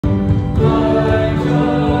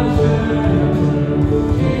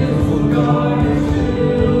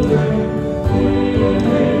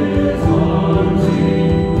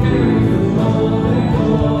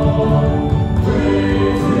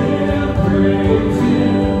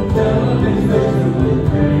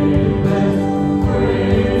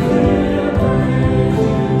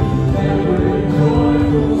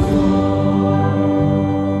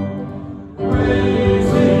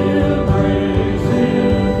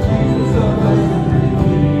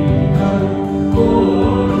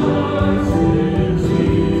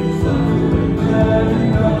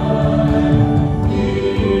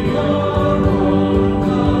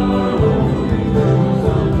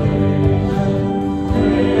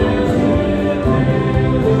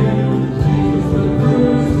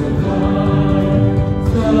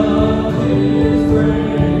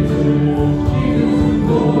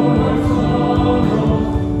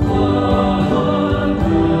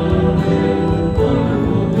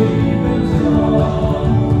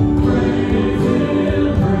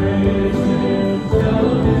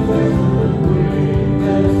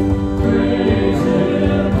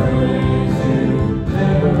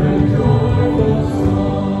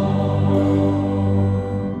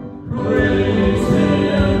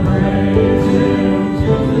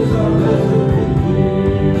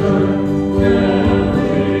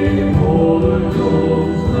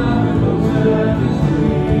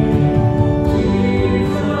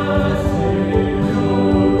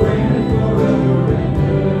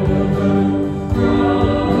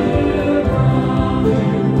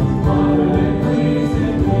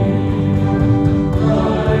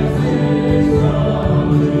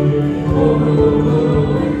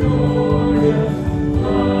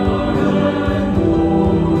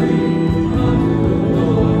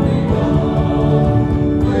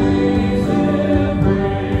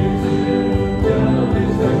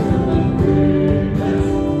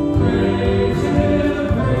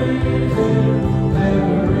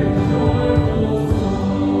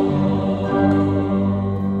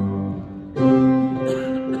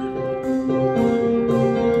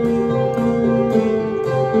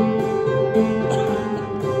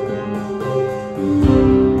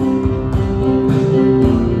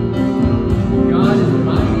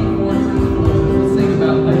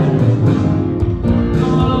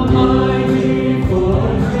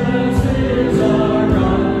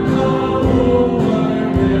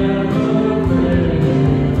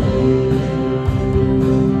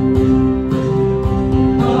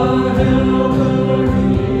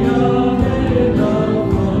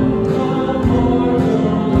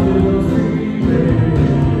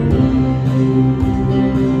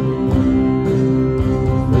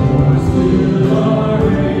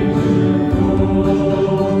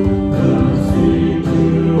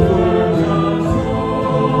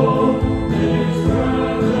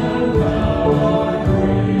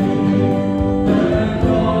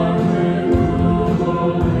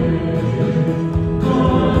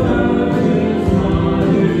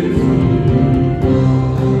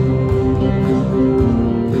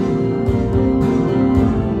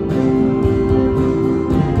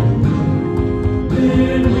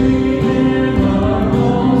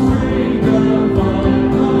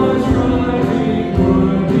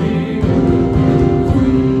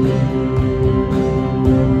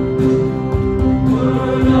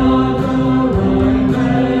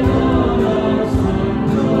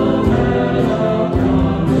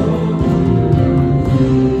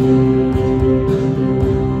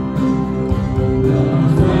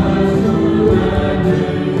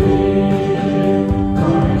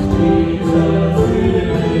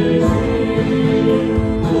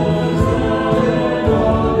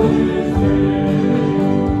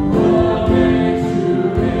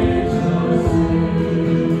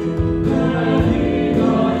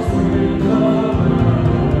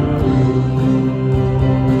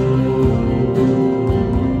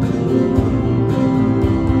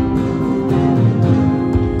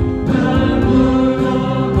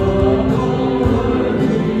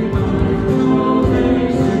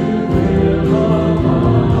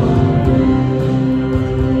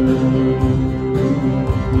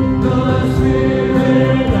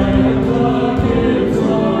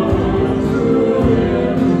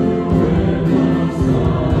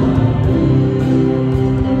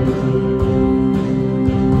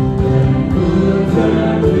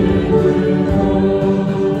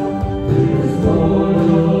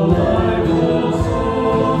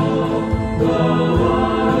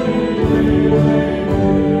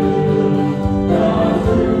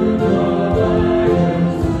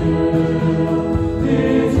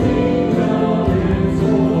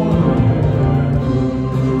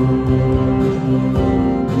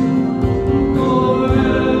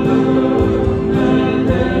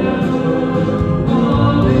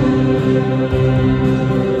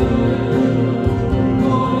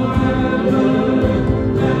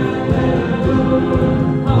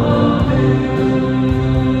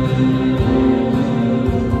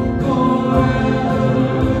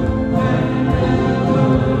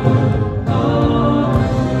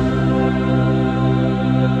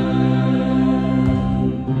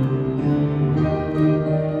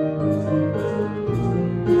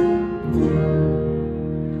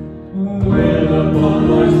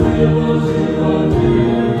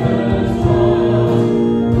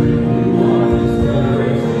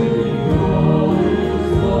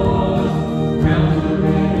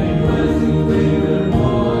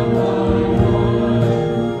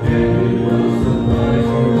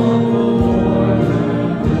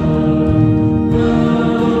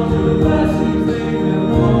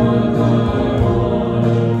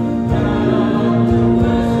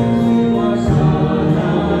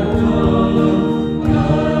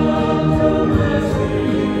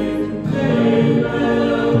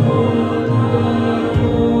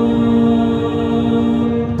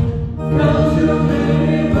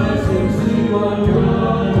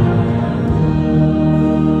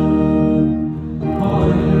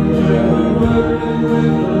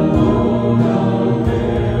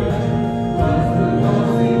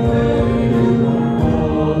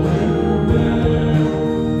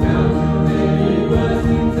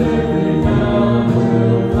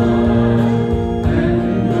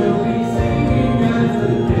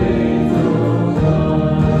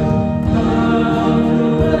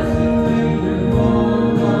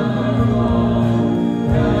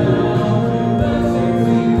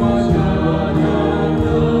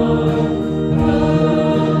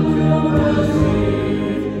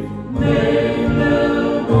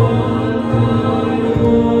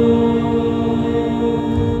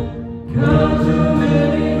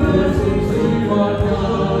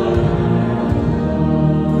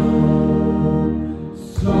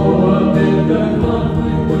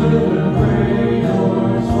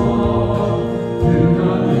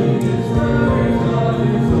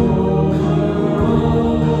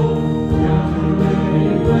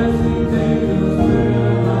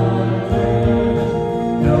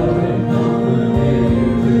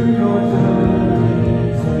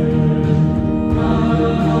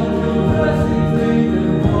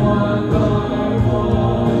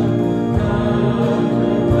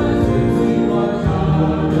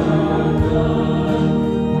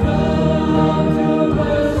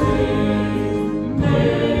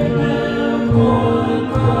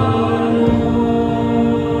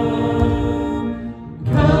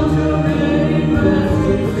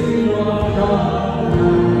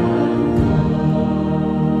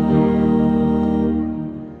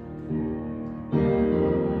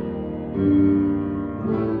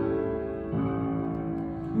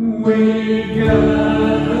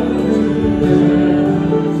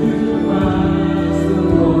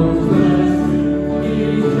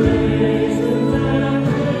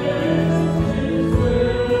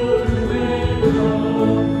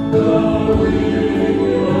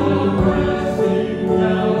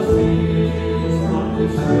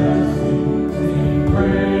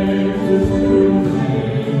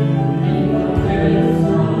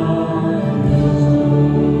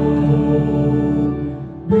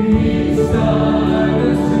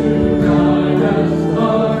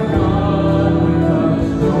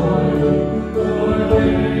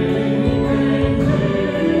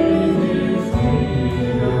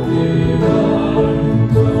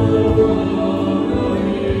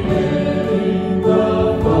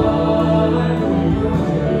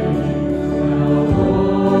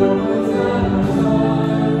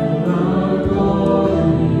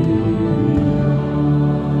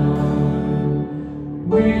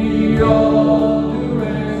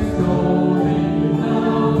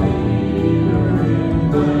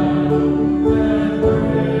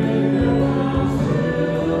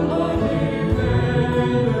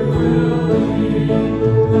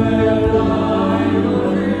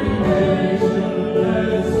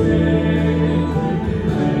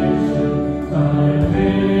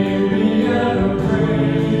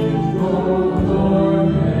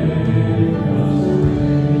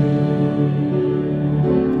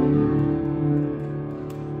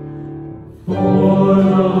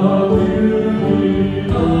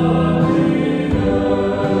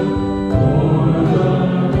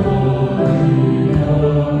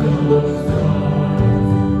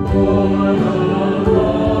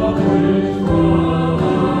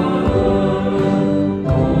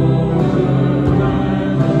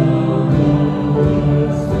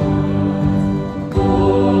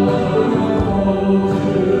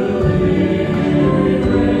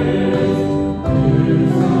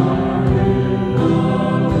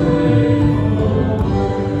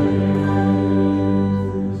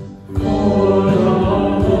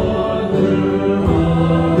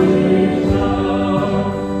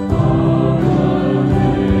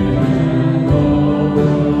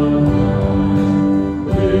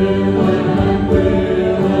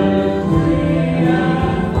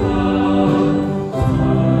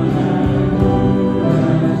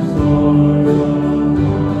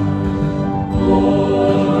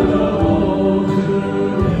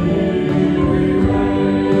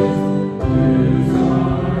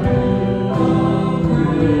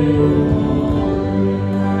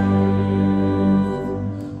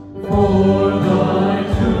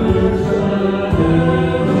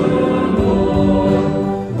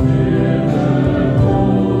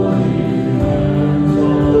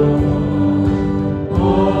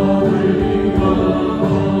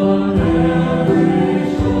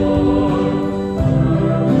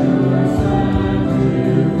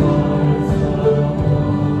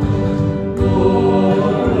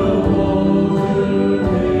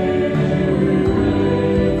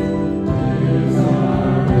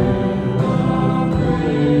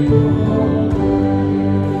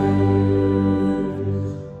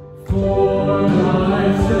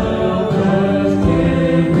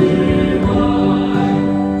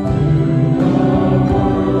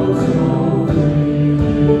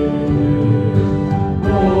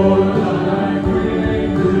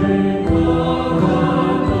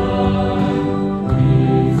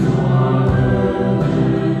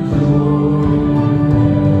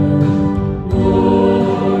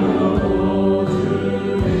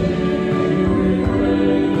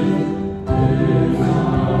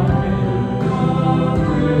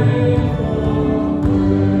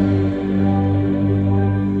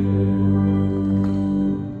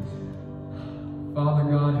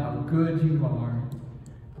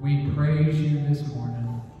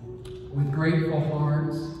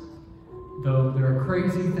Though there are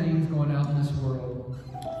crazy things going out in this world,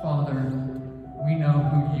 Father, we know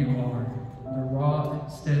who you are, the rock,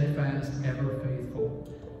 steadfast, ever faithful.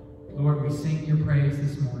 Lord, we sing your praise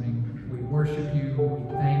this morning. We worship you.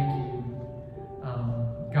 We thank you.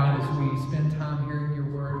 God, as we spend time hearing your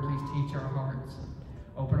word, please teach our hearts.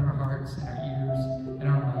 Open our hearts and our ears and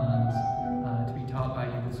our minds to be taught by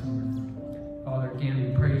you this morning. Father, again,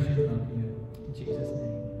 we praise you and love you. In Jesus'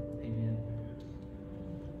 name, amen.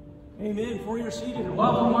 Amen. Before you're seated, and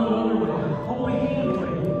welcome one another with a holy hand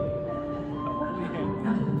wave.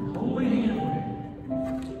 Holy hand wave.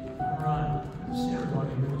 All right. Good to see everybody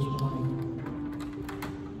here this morning.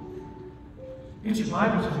 Get your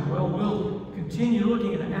Bibles, if you will. We'll continue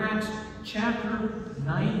looking at Acts chapter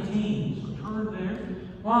 19. So turn there.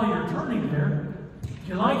 While you're turning there, do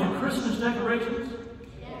you like the Christmas decorations?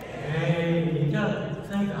 Hey, you got to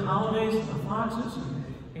thank the holidays and the Foxes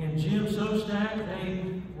and Jim Sostak.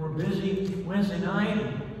 They were busy Wednesday night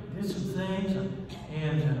and did some things,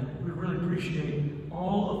 and we really appreciate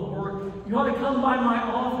all of the work. You ought to come by my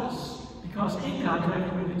office because it got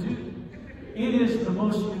decorated too. It is the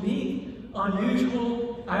most unique,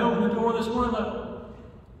 unusual. I opened the door this morning, thought,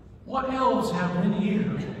 what elves have been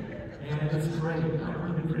here? And it's great. I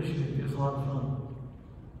really appreciate it. It's a lot of fun.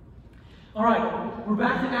 All right, we're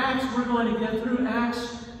back to Acts. We're going to get through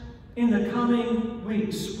Acts in the coming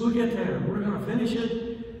weeks. We'll get there. We're going to finish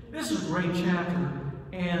it. This is a great chapter.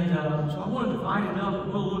 And so I want to divide it up,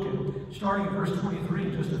 and we'll look at starting at verse 23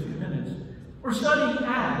 in just a few minutes. We're studying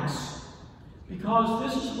Acts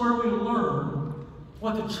because this is where we learn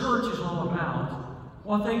what the church is all about,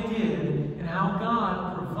 what they did, and how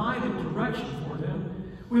God provided direction for them.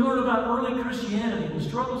 We learn about early Christianity, the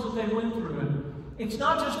struggles that they went through. And it's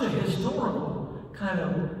not just a historical kind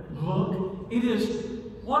of look. It is,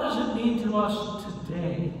 what does it mean to us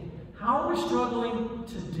today? How are we struggling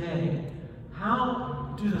today?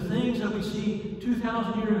 How do the things that we see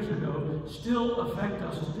 2,000 years ago still affect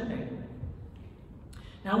us today?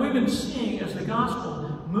 Now, we've been seeing as the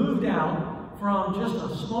gospel moved out from just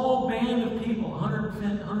a small band of people,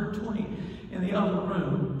 110, 120 in the upper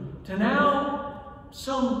room, to now,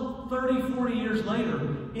 some 30, 40 years later,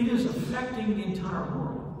 it is affecting the entire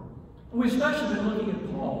world. And we've especially been looking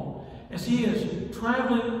at Paul as he is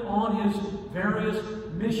traveling on his various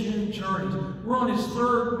mission journeys. We're on his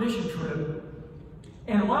third mission trip.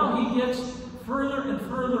 And while he gets further and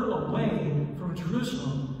further away from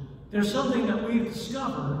Jerusalem, there's something that we've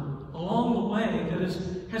discovered along the way that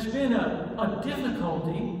has been a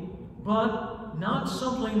difficulty, but not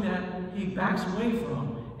something that he backs away from.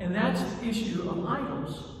 And that's the issue of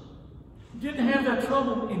idols. Didn't have that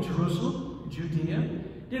trouble in Jerusalem, Judea.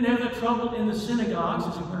 Didn't have that trouble in the synagogues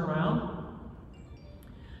as he went around.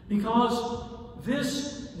 Because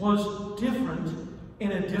this was different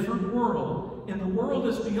in a different world. In the world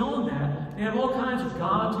that's beyond that, they have all kinds of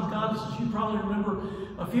gods and goddesses. You probably remember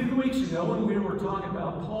a few weeks ago when we were talking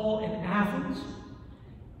about Paul in Athens.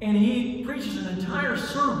 And he preaches an entire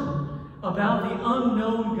sermon about the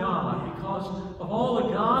unknown God because of all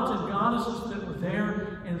the gods and goddesses that were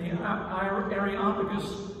there in the Areopagus.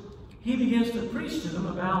 He begins to preach to them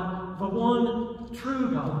about the one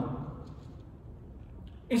true God.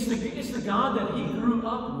 It's the God that he grew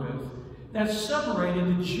up with that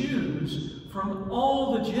separated the Jews from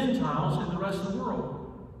all the Gentiles in the rest of the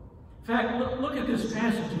world. In fact, look at this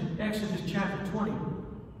passage in Exodus chapter 20.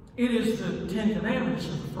 It is the Ten Commandments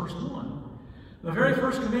of the first one. The very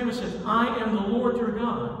first commandment says, I am the Lord your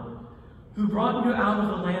God, who brought you out of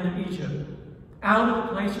the land of Egypt, out of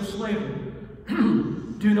the place of slavery.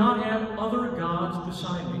 Do not have other gods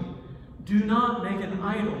beside me. Do not make an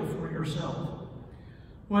idol for yourself,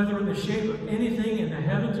 whether in the shape of anything in the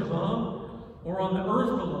heavens above, or on the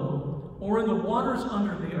earth below, or in the waters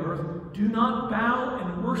under the earth. Do not bow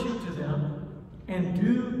and worship to them, and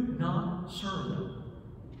do not serve them.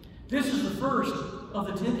 This is the first of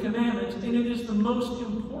the Ten Commandments, and it is the most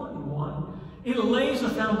important one. It lays a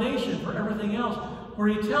foundation for everything else, where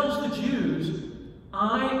he tells the Jews,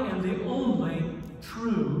 I am the only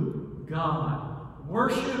true God.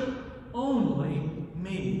 Worship only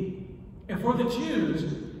me. And for the Jews,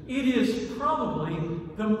 it is probably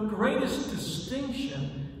the greatest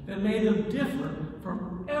distinction that made them different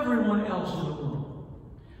from everyone else in the world.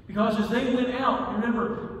 Because as they went out,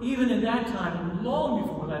 remember, even in that time, and long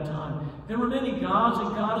before that time, there were many gods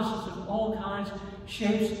and goddesses of all kinds,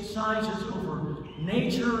 shapes, sizes, over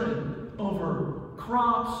nature and over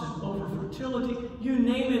crops and over fertility. You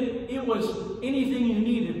name it, it was anything you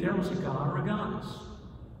needed, there was a god or a goddess.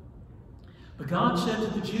 But God said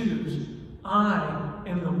to the Jews, I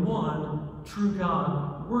am the one true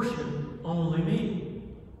God. Worship only me.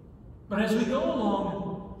 But as we go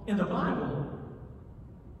along in the Bible,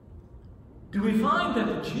 do we find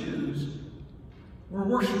that the Jews were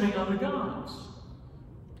worshiping other gods?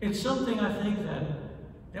 It's something I think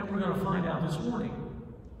that we're going to find out this morning.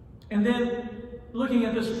 And then, looking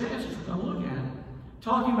at this passage we're going to look at,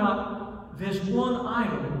 talking about this one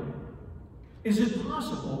idol, is it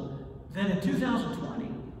possible that in 2020,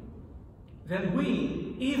 that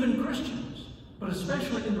we, even Christians, but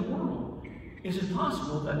especially in the world, is it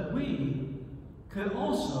possible that we could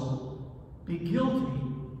also be guilty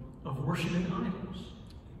of worshiping idols?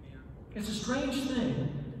 It's a strange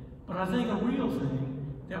thing, but I think a real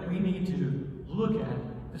thing that we need to look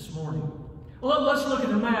at this morning. Well, let's look at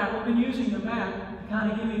the map. I've been using the map to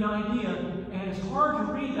kind of give you an idea, and it's hard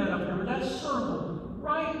to read that up there, but that circle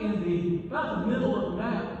right in about the middle of the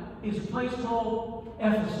map is a place called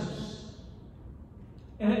Ephesus.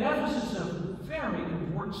 And Ephesus is a very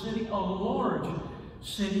important city, a large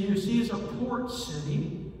city. You see, it's a port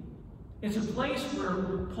city. It's a place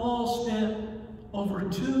where Paul spent over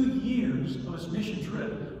 2 years of his mission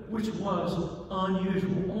trip, which was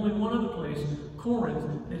unusual. Only one other place,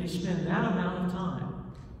 Corinth, that he spent that amount of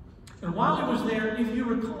time. And while he was there, if you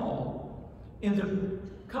recall,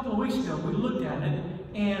 a couple of weeks ago, we looked at it,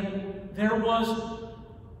 and there was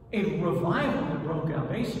a revival that broke out,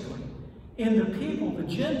 basically, in the people, the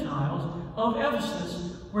Gentiles of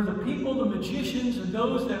Ephesus, where the people, the magicians, and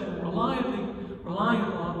those that were relying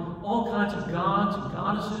upon all kinds of gods and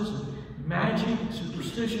goddesses, and magic and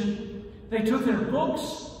superstition, they took their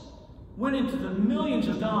books, went into the millions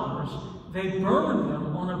of dollars, they burned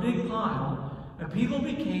them on a big pile, and people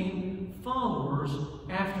became followers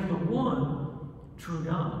after the one true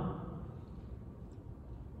God.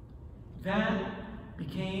 That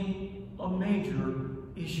became a major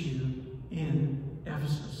issue in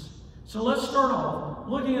Ephesus. So let's start off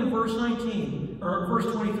looking at verse 19, or verse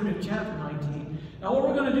 23 of chapter 19. Now what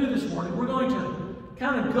we're going to do this morning, we're going to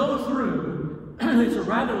kind of go through, it's a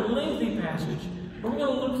rather lengthy passage, but we're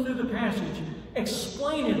going to look through the passage,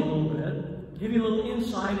 explain it a little bit, give you a little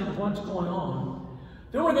insight into what's going on.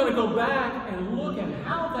 Then we're going to go back and look at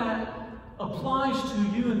how that applies to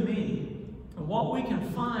you and me, and what we can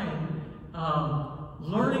find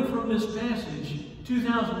learning from this passage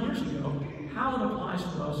 2,000 years ago, how it applies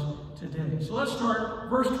to us today. So let's start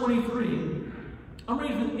verse 23. I'm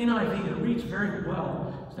reading from NIV, and it reads very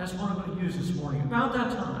well. So that's what I'm going to use this morning. About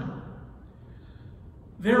that time,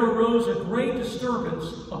 there arose a great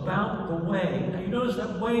disturbance about the way. Now you notice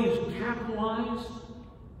that way is capitalized.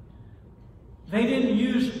 They didn't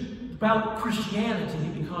use about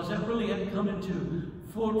Christianity because that really hadn't come into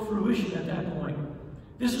full fruition at that point.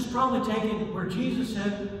 This is probably taken where Jesus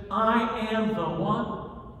said, I am the what?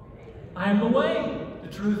 I am the way, the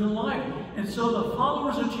truth, and life. And so the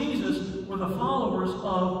followers of Jesus were the followers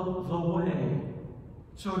of the way.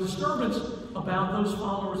 So a disturbance about those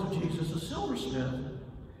followers of Jesus. A silversmith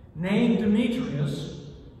named Demetrius,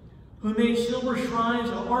 who made silver shrines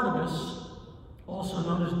of Artemis, also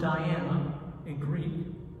known as Diana in Greek,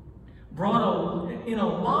 brought in a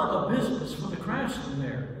lot of business for the craftsmen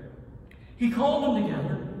there. He called them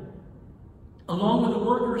together, along with the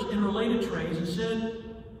workers in related trades, and said,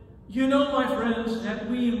 you know, my friends, that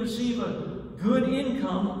we receive a good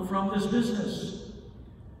income from this business.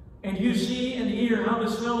 And you see and hear how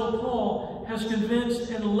this fellow Paul has convinced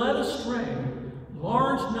and led astray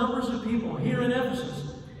large numbers of people here in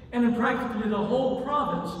Ephesus and in practically the whole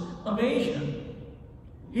province of Asia.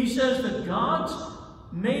 He says that gods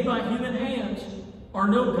made by human hands are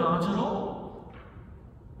no gods at all.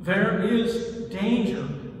 There is danger,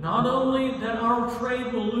 not only that our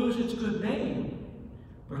trade will lose its good name,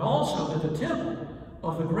 but also that the temple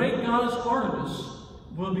of the great goddess Artemis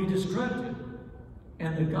will be discredited,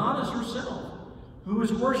 and the goddess herself, who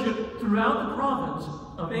is worshipped throughout the province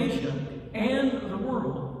of Asia and the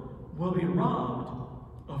world, will be robbed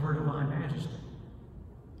of her divine majesty.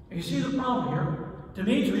 And you see the problem here?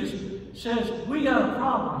 Demetrius says, we got a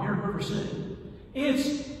problem here in River City.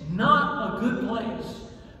 It's not a good place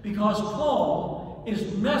because Paul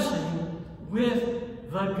is messing with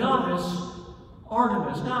the goddess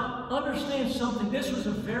Artemis. Now, understand something. This was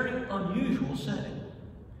a very unusual setting.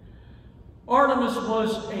 Artemis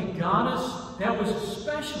was a goddess that was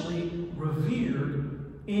especially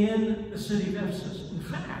revered in the city of Ephesus. In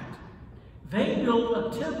fact, they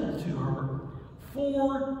built a temple to her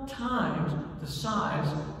 4 times the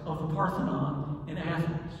size of the Parthenon in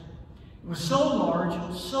Athens. It was so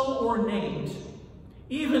large, so ornate.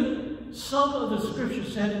 Even some of the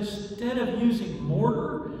scriptures said instead of using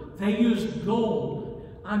mortar, they used gold.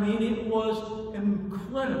 I mean, it was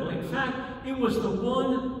incredibly. In fact, it was the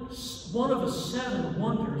one of the 7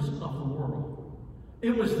 wonders of the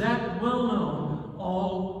It was that well known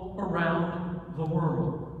all around the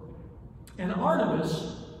world. And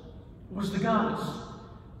Artemis was the goddess.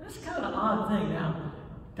 That's kind of an odd thing. Now,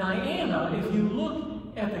 Diana, if you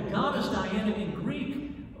look at the goddess Diana in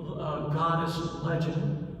Greek goddess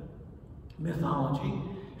legend, mythology,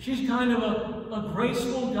 she's kind of a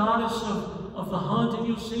graceful goddess of the hunt, and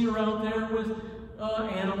you'll see her out there with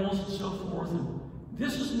animals and so forth. And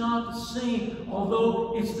this is not the same,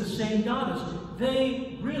 although it's the same goddess.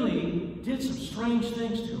 They really did some strange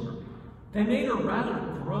things to her. They made her rather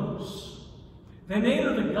gross. They made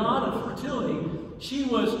her the god of fertility. She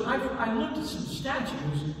was, I looked at some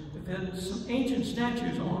statues, some ancient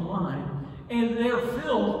statues online, and they're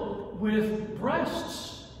filled with breasts.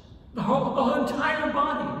 The entire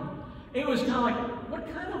body. It was kind of like,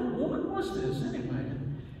 what kind of woman was this anyway?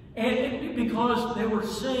 And because they were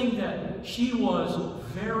saying that she was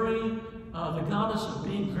the goddess of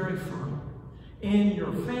being very fertile. In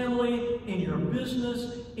your family, in your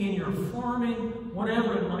business, in your farming,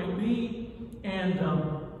 whatever it might be. And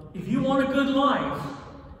if you want a good life,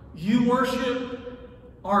 you worship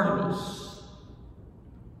Artemis.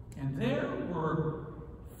 And there were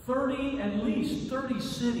at least 30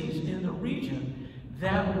 cities in the region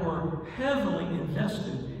that were heavily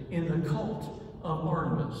invested in the cult of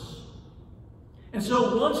Artemis. And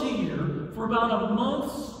so once a year, for about a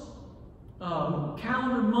month,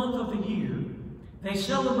 calendar month of the year, they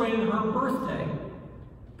celebrated her birthday.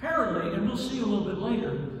 Apparently, and we'll see a little bit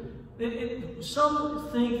later, some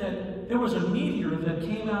think that there was a meteor that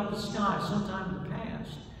came out of the sky sometime in the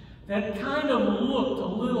past that kind of looked a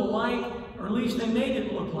little like, or at least they made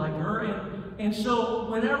it look like her. And so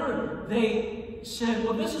whenever they said,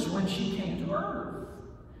 well, this is when she came to earth,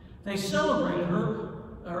 they celebrated her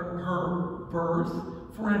birth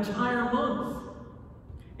for an entire month.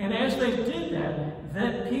 And as they did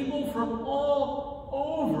that people from all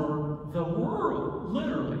over the world,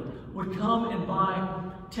 literally, would come and buy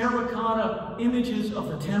terracotta images of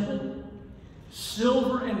the temple,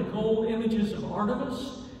 silver and gold images of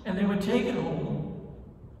Artemis, and they would take it home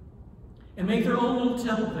and make their own little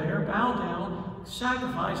temple there, bow down,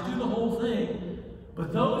 sacrifice, do the whole thing.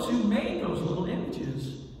 But those who made those little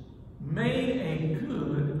images made a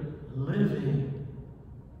good living.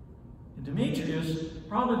 And Demetrius,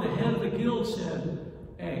 probably the head of the guild, said,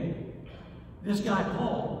 hey, this guy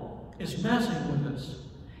Paul is messing with us.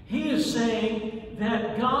 He is saying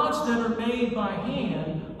that gods that are made by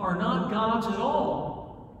hand are not gods at all.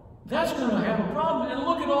 That's going to have a problem. And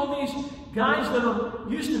look at all these guys that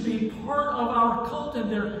used to be part of our cult,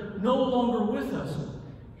 and they're no longer with us.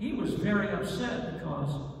 He was very upset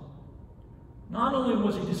because not only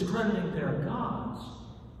was he discrediting their gods,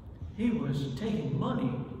 he was taking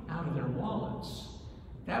money out of their wallets.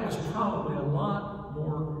 That was probably a lot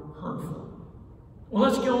more hurtful. Well,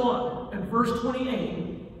 let's go on. In verse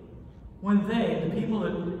 28, when the people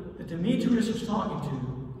that Demetrius was talking to,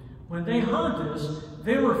 when they heard this,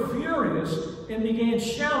 they were furious and began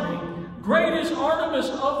shouting, "Great is Artemis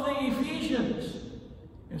of the Ephesians!"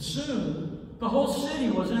 And soon, the whole city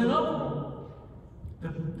was in an uproar.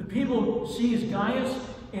 The people seized Gaius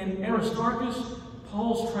and Aristarchus,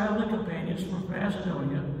 Paul's traveling companions from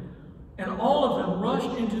Macedonia, and all of them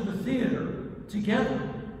rushed into the theater together.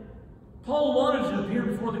 Paul wanted to appear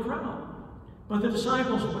before the crowd, but the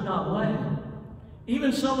disciples would not let him.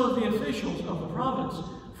 Even some of the officials of the province,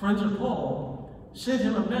 friends of Paul, sent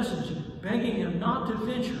him a message begging him not to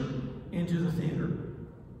venture into the theater.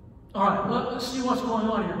 All right, let's see what's going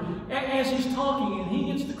on here. As he's talking and he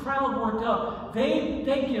gets the crowd worked up, they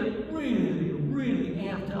get really, really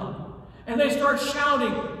amped up. And they start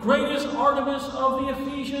shouting, "Great is Artemis of the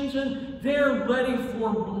Ephesians," and they're ready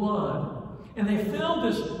for blood. And they filled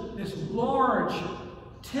this large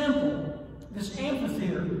temple, this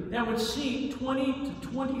amphitheater, that would seat 20 to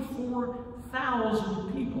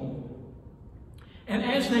 24,000 people. And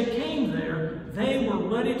as they came there, they were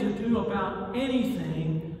ready to do about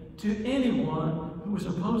anything to anyone who was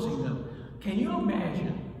opposing them. Can you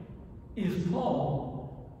imagine if Paul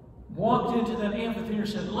walked into that amphitheater and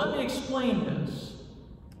said, "Let me explain this"?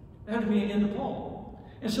 That would be an end of Paul.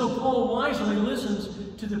 And so Paul wisely listens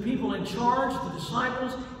to the people in charge, the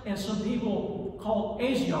disciples, and some people called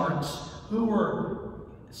Asiarchs, who were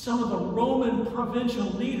some of the Roman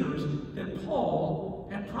provincial leaders that Paul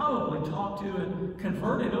had probably talked to and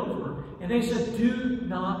converted over. And they said, "Do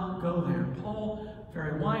not go there." Paul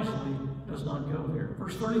very wisely does not go there.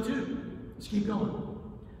 Verse 32. Let's keep going.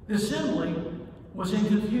 The assembly was in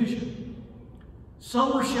confusion.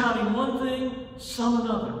 Some were shouting one thing, some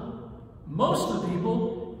another. Most of the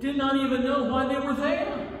people did not even know why they were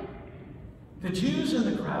there. The Jews in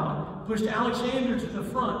the crowd pushed Alexander to the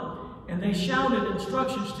front, and they shouted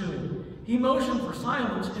instructions to him. He motioned for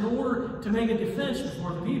silence in order to make a defense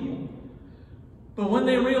before the people. But when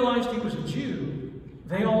they realized he was a Jew,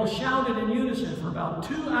 they all shouted in unison for about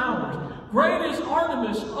 2 hours, "Great is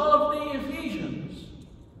Artemis of the Ephesians!"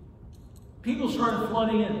 People started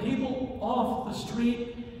flooding in. People off the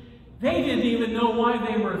street, they didn't even know why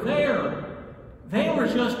they were there. They were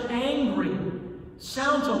just angry.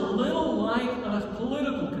 Sounds a little like a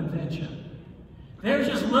political convention. They're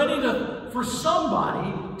just ready for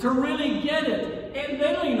somebody to really get it. And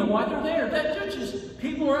they don't even know why they're there. They're just,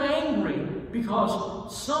 people are angry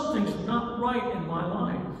because something's not right in my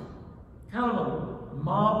life. Kind of a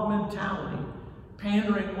mob mentality,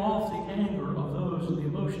 pandering off the anger of those and the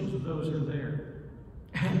emotions of those who are there.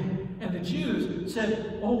 And the Jews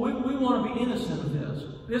said, "Oh, we want to be innocent of this.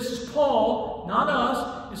 This is Paul, not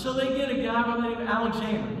us." And so they get a guy by the name of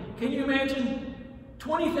Alexander. Can you imagine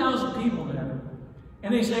 20,000 people there?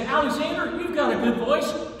 And they say, "Alexander, you've got a good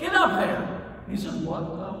voice. Get up there." And he says,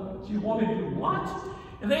 "What? Do you want me to do what?"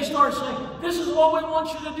 And they start saying, "This is what we want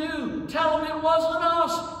you to do. Tell them it wasn't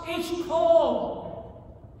us. It's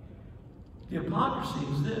Paul." The hypocrisy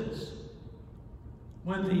is this.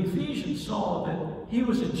 When the Ephesians saw that he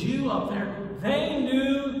was a Jew up there, they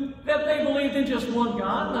knew that they believed in just one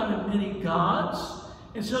God, not in many gods.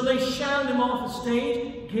 And so they shouted him off the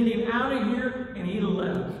stage, "Get him out of here," and he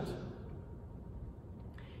left.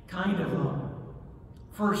 Kind of a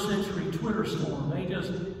first century Twitter storm. They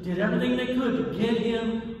just did everything they could to get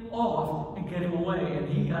him off and get him away, and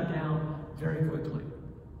he got down very quickly.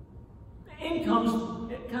 In comes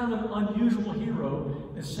kind of an unusual hero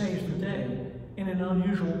that saves the day in an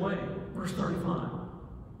unusual way. Verse 35.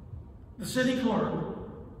 The city clerk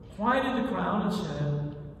quieted the crowd and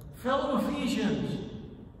said, "Fellow Ephesians,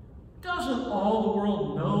 doesn't all the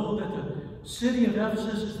world know that the city of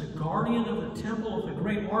Ephesus is the guardian of the temple of the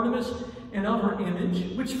great Artemis and of her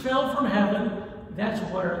image, which fell from heaven?" That's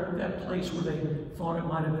where that place where they thought it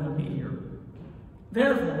might have been a meteor.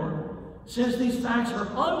 "Therefore, since these facts are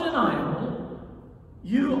undeniable,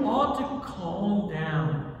 you ought to calm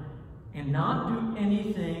down and not do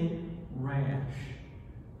anything rash."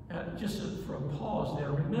 Just for a pause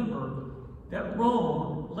there, remember that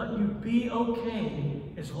Rome let you be okay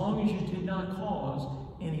as long as you did not cause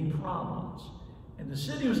any problems. And the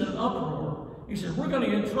city was in an uproar. He said, "We're going to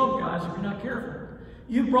get in trouble, guys, if you're not careful.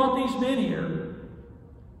 You brought these men here,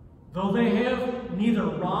 though they have neither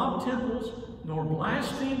robbed temples nor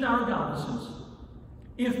blasphemed our goddesses.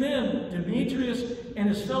 If then Demetrius and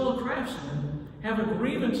his fellow craftsmen have a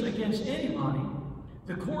grievance against anybody,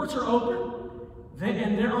 the courts are open,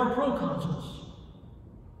 and there are proconsuls.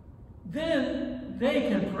 Then they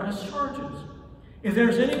can press charges. If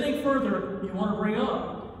there's anything further you want to bring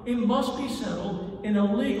up, it must be settled in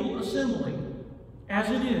a legal assembly.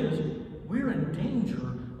 As it is, we're in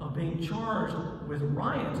danger of being charged with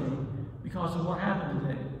rioting because of what happened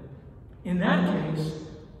today. In that case,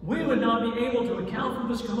 we would not be able to account for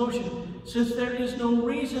this commotion since there is no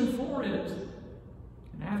reason for it."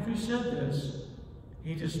 And after he said this,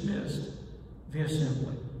 he dismissed the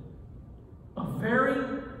assembly. A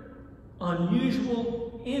very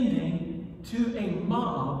unusual ending to a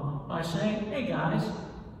mob by saying, "Hey guys,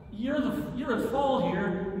 you're at fault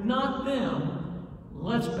here, not them.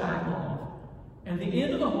 Let's back off." And the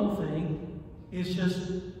end of the whole thing is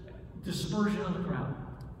just dispersion of the crowd.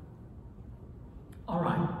 All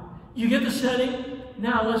right, you get the setting.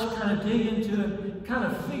 Now let's kind of dig into it, kind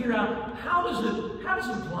of figure out how does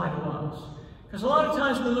it apply to us? Because a lot of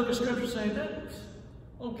times we look at Scripture and say,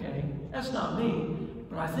 that's not me.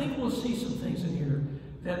 But I think we'll see some things in here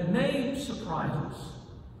that may surprise us.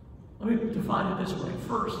 Let me define it this way.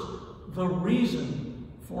 First, the reason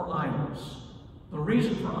for idols. The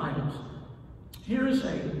reason for idols. Here is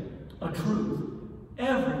a truth.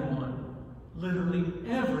 Everyone, literally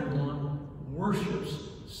everyone, worships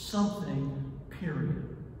something,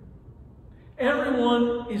 period.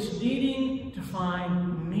 Everyone is needing to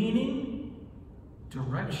find meaning,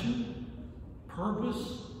 direction,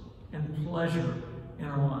 purpose, and pleasure in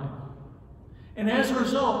our life. And as a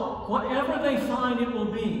result, whatever they find it will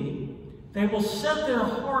be, they will set their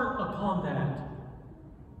heart upon that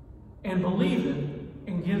and believe it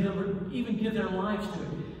and even give their lives to it.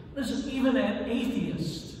 Listen, even an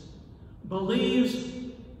atheist believes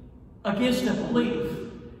against a belief.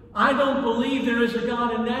 I don't believe there is a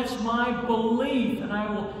God, and that's my belief, and I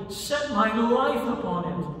will set my life upon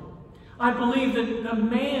it. I believe that the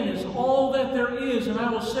man is all that there is, and I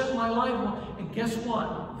will set my life upon it. And guess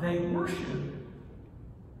what? They worship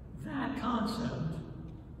that concept.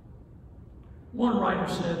 One writer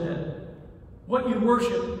said that What you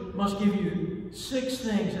worship must give you 6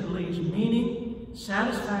 things at least: meaning,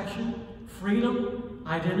 satisfaction, freedom,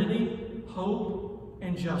 identity, hope,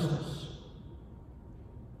 and justice.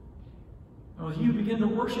 Now, you begin to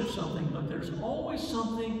worship something, but there's always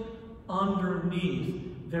something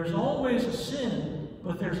underneath. There's always a sin,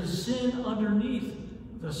 but there's a sin underneath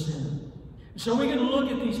the sin. So we can look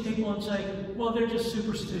at these people and say, well, they're just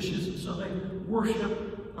superstitious, and so they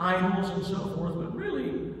worship idols and so forth. But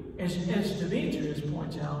really, as Demetrius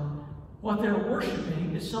points out, what they're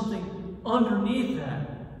worshiping is something underneath that.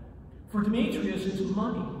 For Demetrius, it's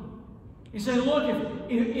money. He's saying, look,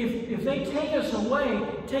 if they take us away,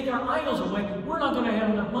 take our idols away, we're not going to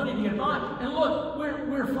have enough money to get by. And look,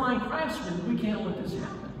 we're fine craftsmen. We can't let this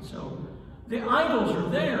happen. So the idols are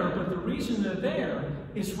there, but the reason they're there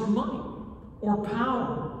is for money, or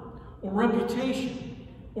power, or reputation,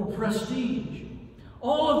 or prestige.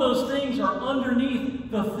 All of those things are underneath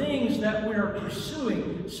the things that we are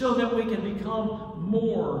pursuing so that we can become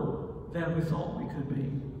more than we thought we could be.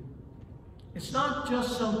 It's not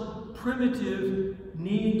just some primitive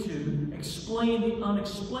need to explain the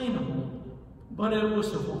unexplainable, but it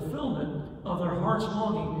was the fulfillment of their heart's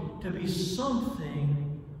longing to be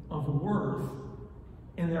something of worth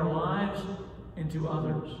in their lives and to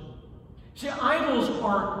others. See, idols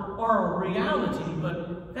are a reality,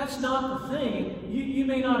 but that's not the thing. You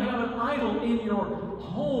may not have an idol in your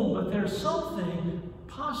home, but there's something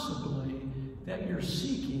possibly that you're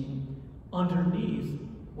seeking underneath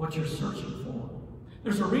what you're searching for.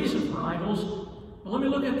 There's a reason for idols, but let me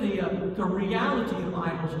look at the reality of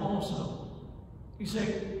idols also. You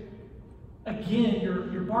say, again,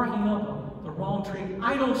 you're barking up the wrong tree.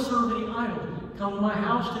 I don't serve any idols. Come to my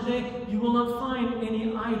house today, you will not find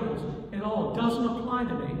any idols at all. It doesn't apply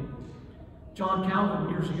to me. John Calvin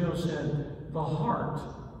years ago said, the heart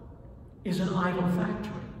is an idol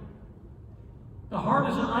factory. The heart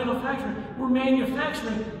is an idol factory. We're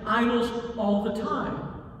manufacturing idols all the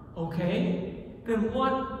time. Okay? Then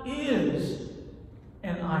what is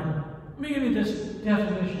an idol? Let me give you this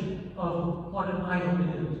definition of what an idol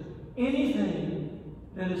is. Anything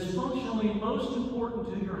that is functionally most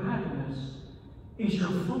important to your happiness is your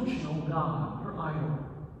functional God, your idol.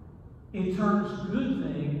 It turns good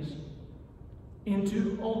things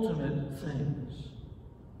into ultimate things.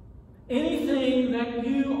 Anything that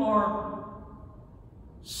you are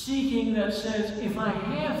seeking that says, if I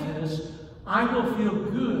have this, I will feel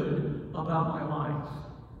good about my life.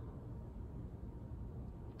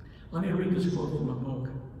 Let me read this quote from a book.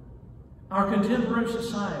 Our contemporary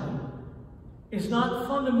society is not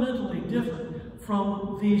fundamentally different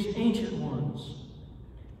from these ancient ones.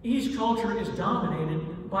 Each culture is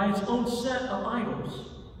dominated by its own set of idols.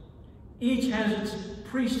 Each has its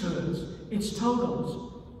priesthoods, its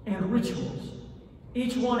totems, and rituals.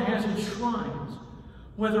 Each one has its shrines,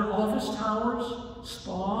 whether office towers,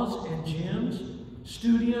 spas and gyms,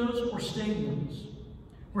 studios or stadiums,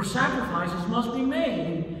 where sacrifices must be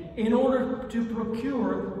made in order to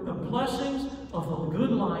procure the blessings of a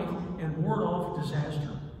good life and ward off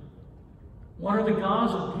disaster. What are the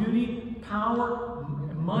gods of beauty, power,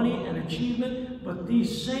 money, and achievement, but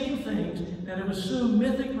these same things that have assumed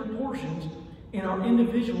mythic proportions in our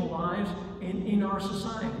individual lives and in our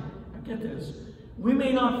society? Now get this. We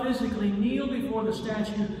may not physically kneel before the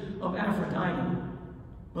statue of Aphrodite,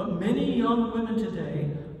 but many young women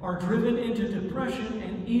today are driven into depression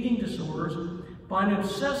and eating disorders by an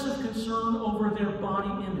obsessive concern over their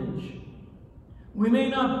body image. We may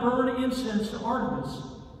not burn incense to Artemis,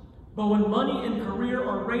 but when money and career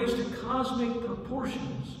are raised to cosmic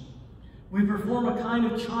proportions, we perform a kind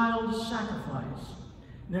of child sacrifice,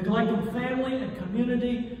 neglecting family and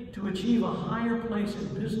community to achieve a higher place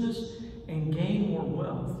in business and gain more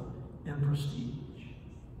wealth and prestige.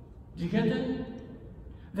 Do you get that?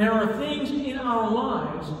 There are things in our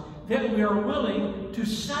lives that we are willing to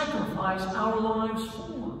sacrifice our lives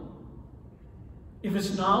for. If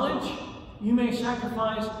it's knowledge, you may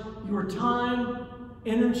sacrifice your time,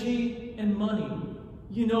 energy, and money.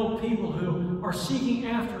 You know people who are seeking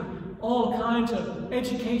after all kinds of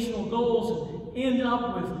educational goals and end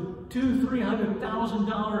up with $200,000,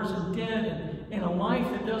 $300,000 in debt and a life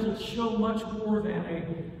that doesn't show much more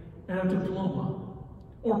than a diploma.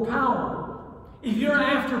 Or power. If you're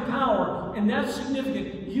after power, and that's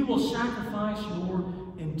significant, you will sacrifice your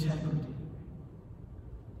integrity.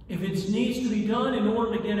 If it needs to be done in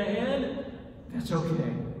order to get ahead, that's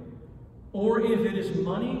okay. Or if it is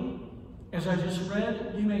money, as I just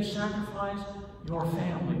read, you may sacrifice your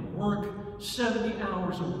family. Work 70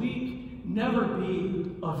 hours a week, never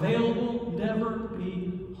be available, never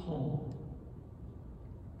be home.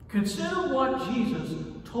 Consider what Jesus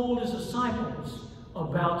told his disciples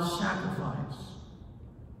about sacrifice.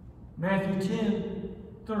 Matthew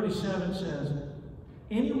 10:37 says,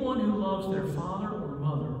 anyone who loves their father or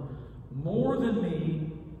mother more than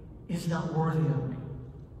me is not worthy of me.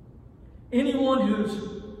 Anyone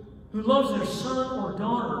who loves their son or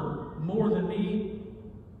daughter more than me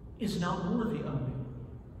is not worthy of me.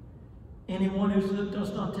 Anyone who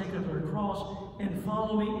does not take up their cross and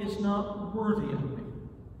follow me is not worthy of me.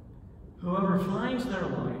 Whoever finds their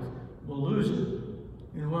life will lose it,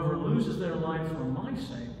 and whoever loses their life for my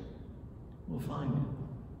sake will find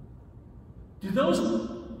it. Do those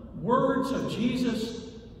words of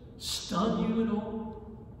Jesus stun you at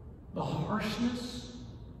all? The harshness?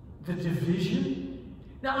 The division?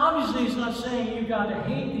 Now, obviously, he's not saying you've got to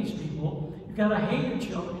hate these people. You've got to hate your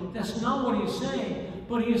children. That's not what he's saying.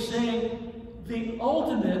 But he is saying the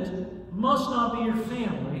ultimate must not be your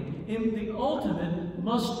family. And the ultimate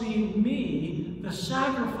must be me. The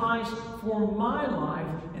sacrifice for my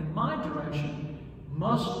life and my direction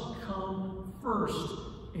must come first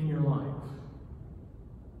in your life.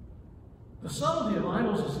 The subtlety of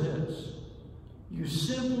idols is this: you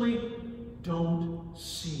simply don't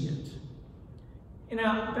see it. And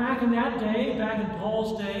now, back in that day, back in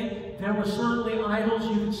Paul's day, there were certainly idols.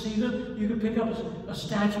 You could see them. You could pick up a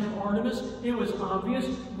statue of Artemis. It was obvious.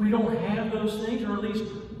 We don't have those things, or at least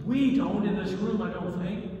we don't in this room, I don't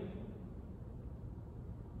think.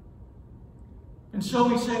 And so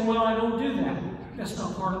we say, well, I don't do that. That's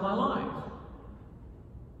not part of my life.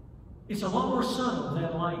 It's a lot more subtle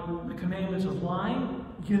than like the commandments of lying.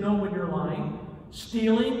 You know when you're lying.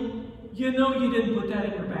 Stealing. You know you didn't put that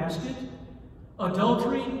in your basket.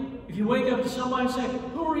 Adultery. If you wake up to somebody and say,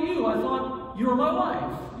 who are you? I thought you were my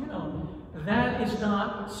wife. You know, that is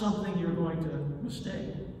not something you're going to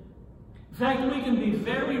mistake. In fact, we can be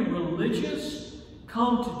very religious,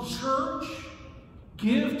 come to church,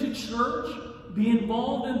 give to church, be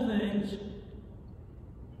involved in things,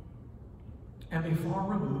 and be far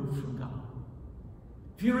removed from God.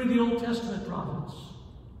 If you read the Old Testament prophets,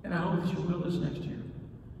 and I hope that you will this next year,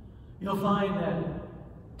 you'll find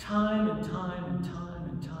that time and time and time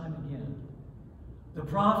and time again, the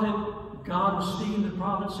prophet, God was speaking to the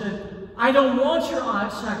prophet, said, I don't want your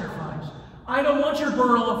sacrifice. I don't want your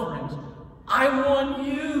burnt offerings. I want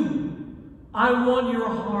you. I want your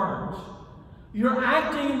heart. You're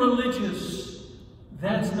acting religious.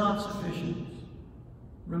 That's not sufficient.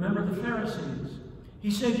 Remember the Pharisees. He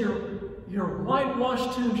said, you're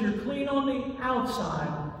whitewashed tombs. You're clean on the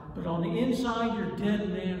outside, but on the inside, you're dead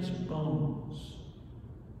man's bones.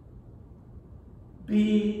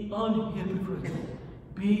 Be unhypocritical.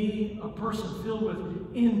 Be a person filled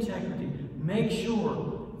with integrity. Make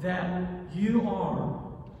sure that you are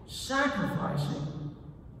sacrificing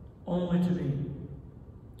only to me.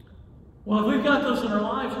 Well, if we've got those in our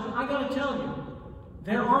lives, I got to tell you,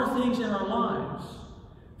 there are things in our lives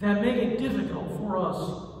that make it difficult for us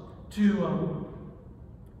to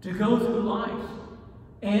go through life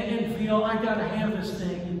and feel I got to have this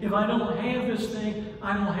thing. If I don't have this thing,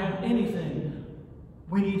 I don't have anything.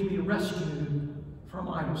 We need to be rescued from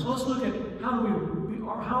idols. So let's look at how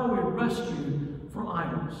are we rescued from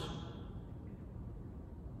idols.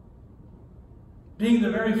 Being the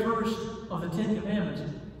very first of the Ten Commandments,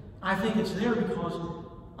 I think it's there because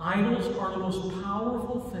idols are the most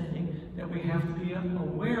powerful thing that we have to be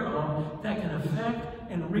aware of that can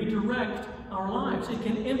affect and redirect our lives. It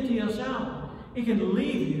can empty us out. It can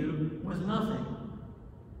leave you with nothing.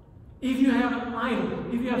 If you have an idol,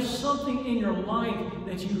 if you have something in your life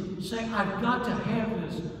that you say, I've got to have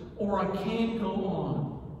this or I can't go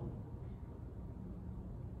on.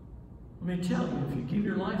 Let me tell you, if you give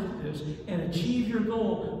your life to this and achieve your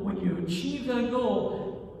goal, when you achieve that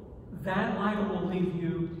goal, that idol will leave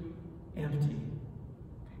you empty.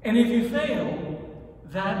 And if you fail,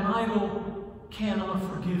 that idol cannot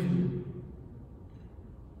forgive you.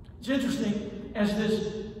 It's interesting, as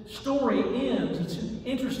this story ends, it's an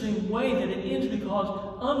interesting way that it ends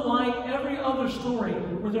because unlike every other story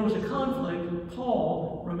where there was a conflict,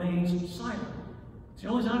 Paul remains silent. It's the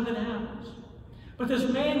only time that happens. But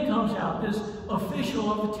this man comes out, this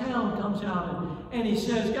official of the town comes out, and he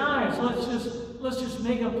says, guys, let's just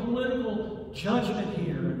make a political judgment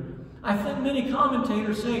here. I think many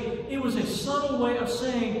commentators say it was a subtle way of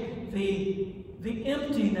saying the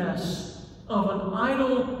emptiness of an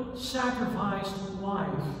idol-sacrificed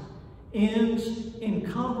life ends in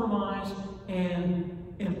compromise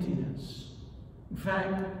and emptiness. In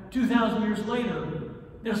fact, 2,000 years later,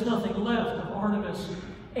 there's nothing left of Artemis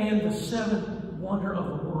and the seventh wonder of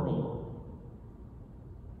the world.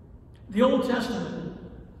 The Old Testament,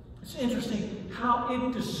 it's interesting how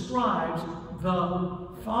it describes the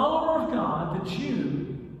follower of God, the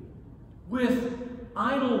Jew, with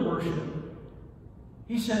idol worship,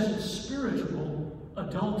 he says it's spiritual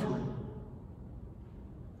adultery.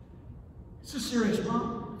 It's a serious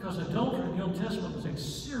problem, because adultery in the Old Testament was a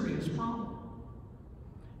serious problem.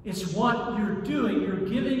 It's what you're doing. You're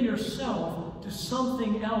giving yourself to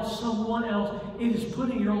something else, someone else. It is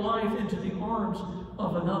putting your life into the arms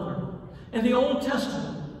of another. In the Old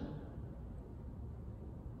Testament,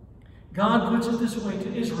 God puts it this way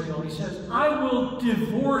to Israel. He says, I will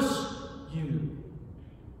divorce you.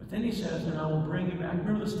 But then he says, and I will bring you back.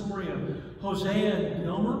 Remember the story of Hosea and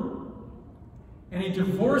Gomer? And he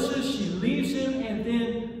divorces, she leaves him, and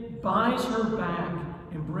then buys her back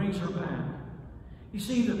and brings her back. You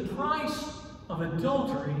see, the price of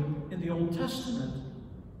adultery in the Old Testament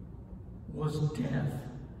was death.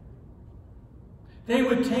 They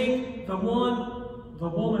would take the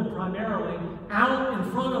woman primarily, out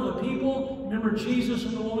in front of the people. Remember Jesus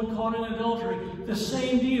and the woman caught in adultery? The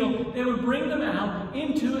same deal. They would bring them out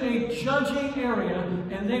into a judging area,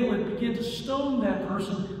 and they would begin to stone that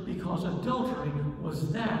person because adultery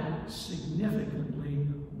was that significantly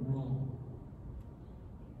wrong.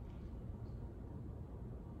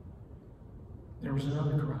 There was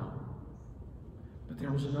another crowd. But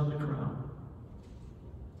there was another crowd.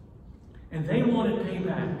 And they wanted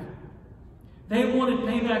payback. They wanted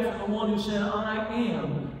payback from the one who said, I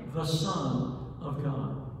am the Son of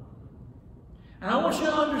God. And I want you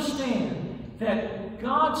to understand that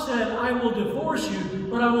God said, I will divorce you,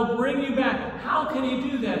 but I will bring you back. How can he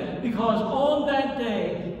do that? Because on that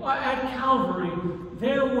day, at Calvary,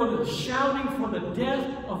 there were the shouting for the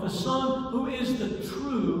death of the Son, who is the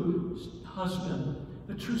true husband,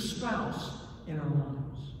 the true spouse in our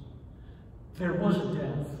lives. There was a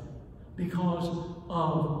death because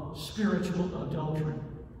of spiritual adultery.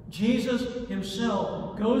 Jesus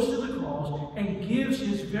himself goes to the cross and gives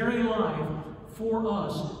his very life for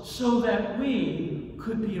us so that we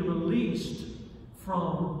could be released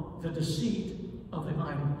from the deceit of the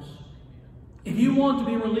idols. If you want to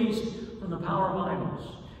be released from the power of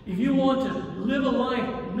idols, if you want to live a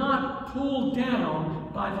life not pulled down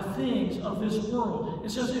by the things of this world,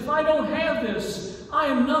 it says, if I don't have this, I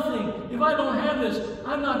am nothing. If I don't have this,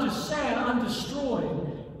 I'm not just sad, I'm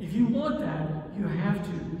destroyed. If you want that, you have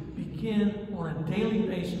to begin on a daily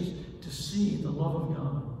basis to see the love of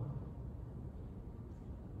God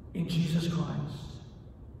in Jesus Christ,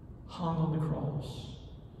 hung on the cross,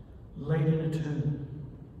 laid in a tomb,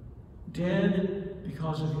 dead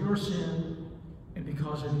because of your sin and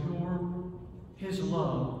because of his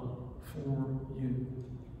love for you.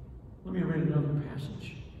 Let me read another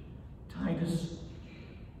passage. Titus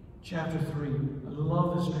chapter 3. I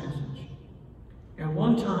love this passage. At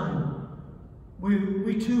one time,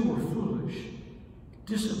 we too were foolish,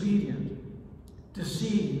 disobedient,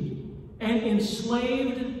 deceived, and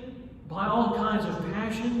enslaved by all kinds of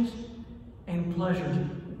passions and pleasures.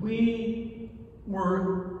 We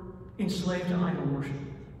were enslaved to idol worship.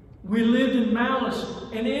 We lived in malice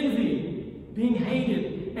and envy, being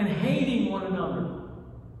hated and hating one another.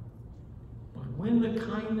 But when the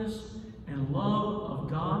kindness and love of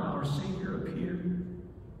God our Savior appeared,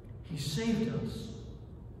 he saved us,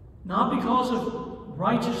 not because of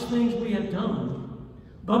righteous things we had done,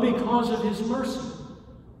 but because of his mercy.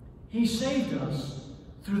 He saved us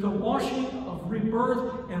through the washing of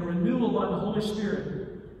rebirth and renewal by the Holy Spirit,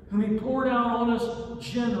 whom he poured out on us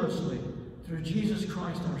generously through Jesus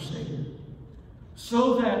Christ our Savior,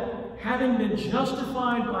 so that, having been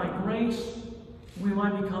justified by grace, we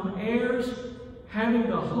might become heirs, having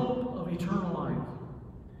the hope of eternal life.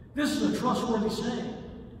 This is a trustworthy saying.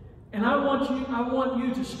 And I want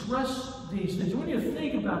you to stress these things. I want you to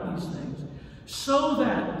think about these things, so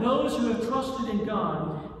that those who have trusted in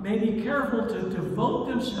God may be careful to devote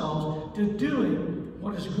themselves to doing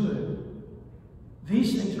what is good.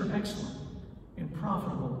 These things are excellent and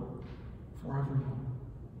profitable for everyone.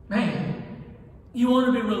 Man, you want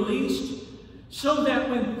to be released so that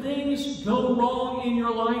when things go wrong in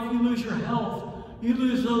your life, you lose your health, you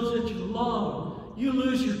lose those that you love, you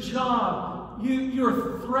lose your job,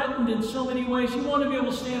 you're threatened in so many ways. You want to be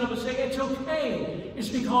able to stand up and say, it's okay. It's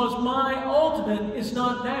because my ultimate is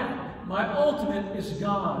not that. My ultimate is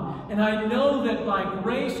God. And I know that by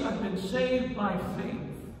grace I've been saved by faith.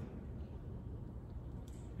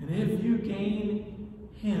 And if you gain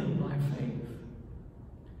him by faith,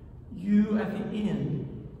 you at the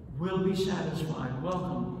end will be satisfied.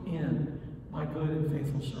 Welcome in, my good and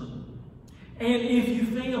faithful servant. And if you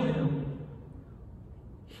fail him,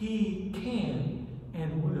 he can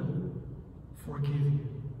and will forgive you.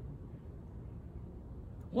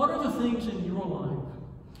 What are the things in your life?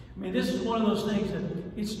 I mean, this is one of those things that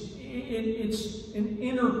it's an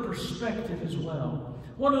inner perspective as well.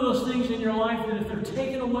 One of those things in your life that if they're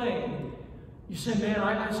taken away, you say, man,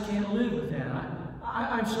 I just can't live with that.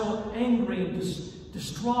 I'm so angry and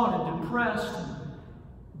distraught and depressed and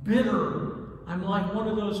bitter. I'm like one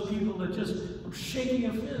of those people that I'm shaking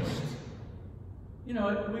a fist. You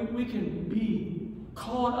know, we can be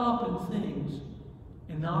caught up in things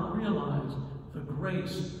and not realize the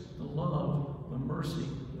grace, the love, the mercy,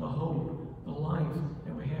 the hope, the life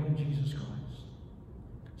that we have in Jesus Christ.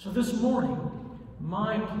 So this morning,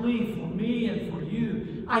 my plea for me and for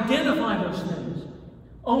you, identify those things,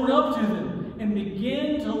 own up to them, and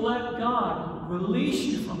begin to let God release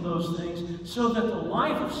you from those things so that the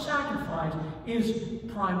life of sacrifice is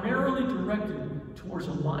primarily directed towards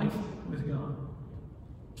a life with God.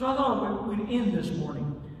 So I thought we'd end this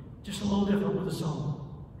morning just a little different with a song.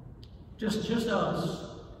 Just us.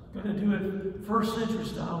 Going to do it first century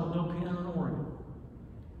style with no piano and organ.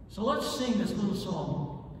 So let's sing this little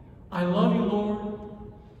song. I love you, Lord,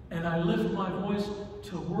 and I lift my voice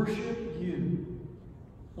to worship you,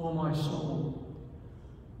 O my soul.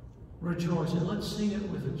 Rejoice, and let's sing it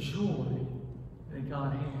with the joy that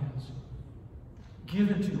God has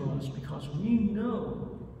given to us because we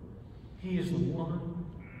know He is the one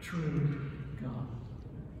true God.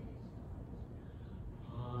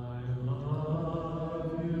 I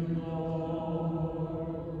love you,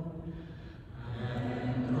 Lord,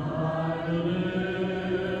 and I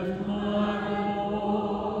lift my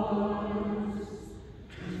voice to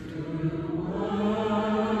worship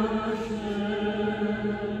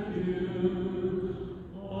you,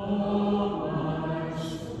 oh my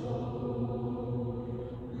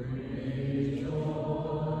soul,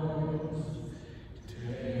 rejoice.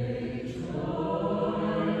 Take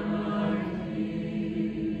joy, my King,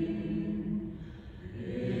 in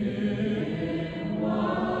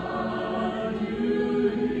what you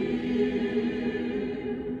hear.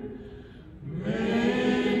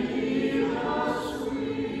 Make it a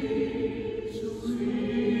sweet,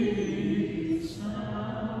 sweet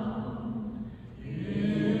sound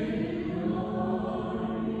in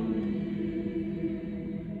your ear.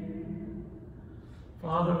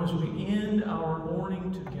 Father, as we end our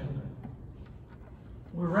morning together,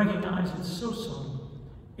 we recognize it's so subtle,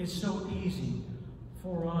 it's so easy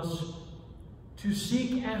for us to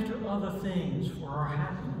seek after other things for our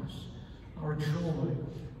happiness, our joy,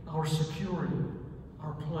 our security,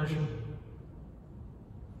 our pleasure.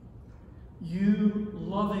 You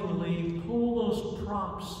lovingly pull those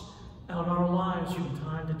props out of our lives from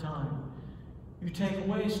time to time. You take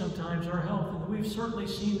away sometimes our health, and we've certainly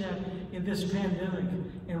seen that in this pandemic,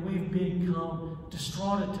 and we've become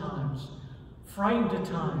distraught at times, frightened at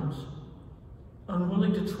times,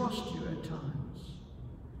 unwilling to trust you at times.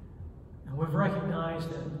 And we've recognized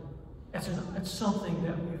that it's something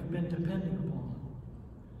that we've been depending upon.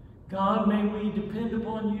 God, may we depend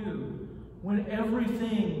upon you when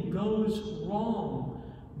everything goes wrong.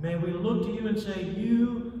 May we look to you and say,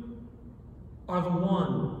 you are the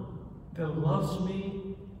one that loves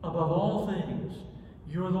me above all things.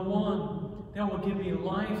 You're the one that will give me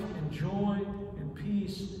life and joy and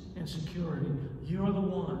peace and security. You're the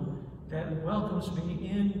one that welcomes me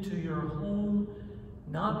into your home,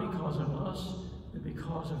 not because of us, but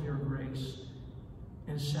because of your grace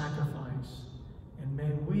and sacrifice. And may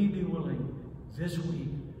we be willing this week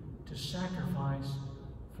to sacrifice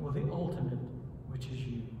for the ultimate, which is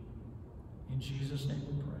you. In Jesus' name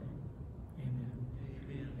we pray. Amen.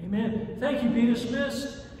 Amen. Amen. Thank you, be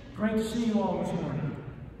dismissed. Great to see you all this morning.